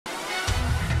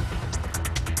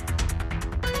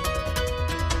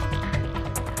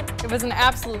It was an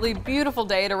absolutely beautiful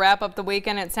day to wrap up the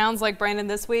weekend. It sounds like, Brandon,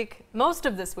 most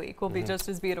of this week will be just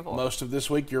as beautiful. Most of this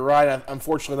week, you're right.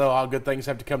 Unfortunately, though, all good things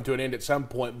have to come to an end at some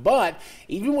point. But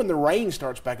even when the rain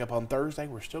starts back up on Thursday,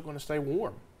 we're still going to stay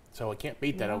warm. So we can't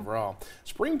beat that overall.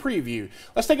 Spring preview.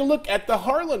 Let's take a look at the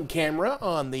Harlan camera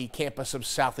on the campus of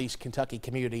Southeast Kentucky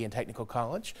Community and Technical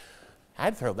College. I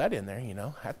had to throw that in there, you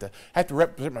know. Have to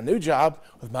represent my new job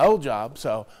with my old job.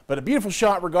 But a beautiful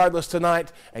shot regardless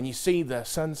tonight. And you see the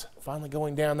sun's finally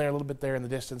going down there a little bit there in the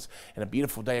distance, and a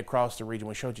beautiful day across the region.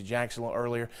 We showed you Jackson a little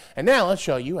earlier. And now let's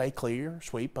show you a clear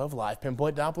sweep of live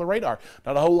pinpoint Doppler radar.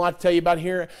 Not a whole lot to tell you about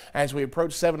here. As we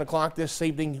approach 7 o'clock this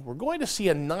evening, we're going to see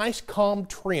a nice calm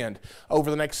trend over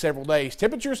the next several days.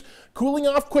 Temperatures cooling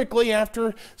off quickly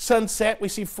after sunset. We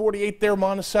see 48 there,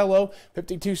 Monticello,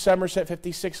 52 Somerset,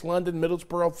 56 London,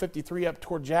 Middlesboro, 53 up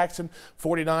toward Jackson,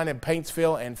 49 in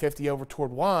Paintsville, and 50 over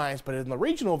toward Wise. But in the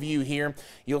regional view here,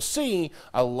 you'll see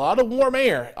a lot of warm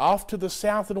air off to the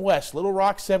south and west. Little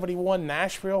Rock 71,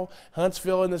 Nashville,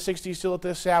 Huntsville in the 60s still at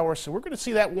this hour. So we're going to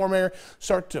see that warm air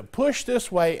start to push this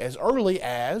way as early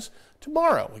as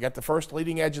tomorrow. We got the first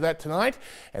leading edge of that tonight,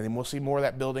 and then we'll see more of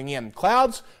that building in.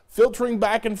 Clouds filtering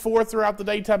back and forth throughout the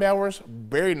daytime hours.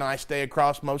 Very nice day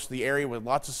across most of the area with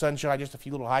lots of sunshine, just a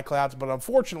few little high clouds. But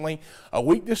unfortunately, a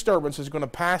weak disturbance is going to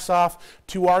pass off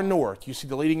to our north. You see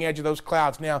the leading edge of those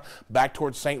clouds now back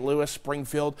towards St. Louis,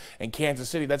 Springfield, and Kansas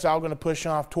City. That's all going to push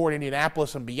off toward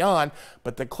Indianapolis and beyond,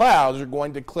 but the clouds are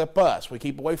going to clip us. We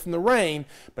keep away from the rain,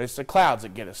 but it's the clouds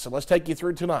that get us. So let's take you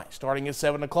through tonight. Starting at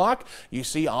 7 o'clock, you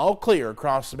see all clear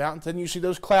across the mountains. Then you see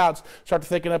those clouds start to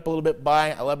thicken up a little bit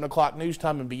by 11 o'clock news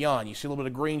time and beyond. You see a little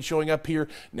bit of green showing up here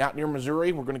out near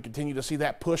Missouri. We're going to continue to see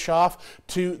that push off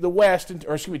to the west, to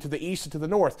the east and to the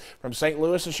north from St.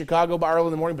 Louis to Chicago by early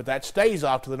in the morning, but that stays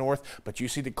off to the north. But you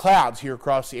see the clouds here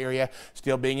across the area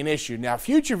still being an issue. Now,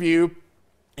 future view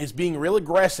is being real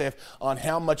aggressive on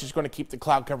how much it's going to keep the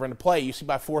cloud cover into play. You see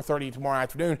by 4:30 tomorrow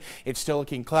afternoon, it's still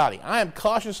looking cloudy. I am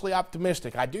cautiously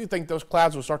optimistic. I do think those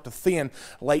clouds will start to thin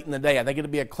late in the day. I think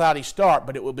it'll be a cloudy start,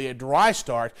 but it will be a dry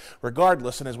start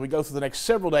regardless. And as we go through the next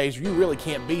several days, you really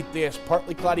can't beat this.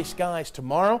 Partly cloudy skies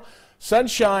tomorrow.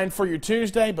 Sunshine for your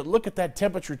Tuesday, but look at that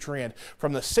temperature trend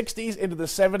from the 60s into the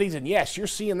 70s, and yes, you're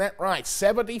seeing that right,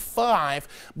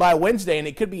 75 by Wednesday, and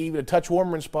it could be even a touch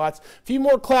warmer in spots. A few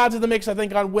more clouds in the mix, I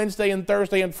think, on Wednesday and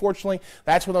Thursday. Unfortunately,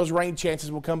 that's when those rain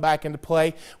chances will come back into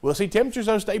play. We'll see temperatures,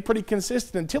 though, stay pretty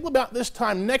consistent until about this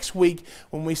time next week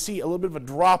when we see a little bit of a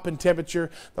drop in temperature.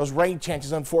 Those rain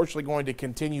chances, unfortunately, going to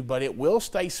continue, but it will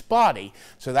stay spotty,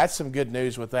 so that's some good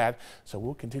news with that. So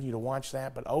we'll continue to watch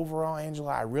that, but overall,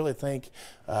 Angela, I really think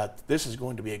this is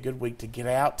going to be a good week to get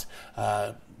out.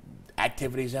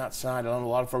 Activities outside. I know a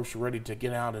lot of folks are ready to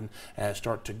get out and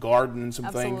start to garden and some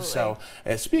things. So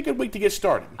it's be a good week to get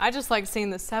started. I just like seeing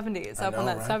the 70s up on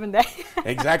that 7 day.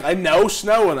 Exactly. And no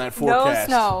snow in that forecast.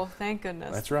 No snow. Thank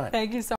goodness. That's right. Thank you so much.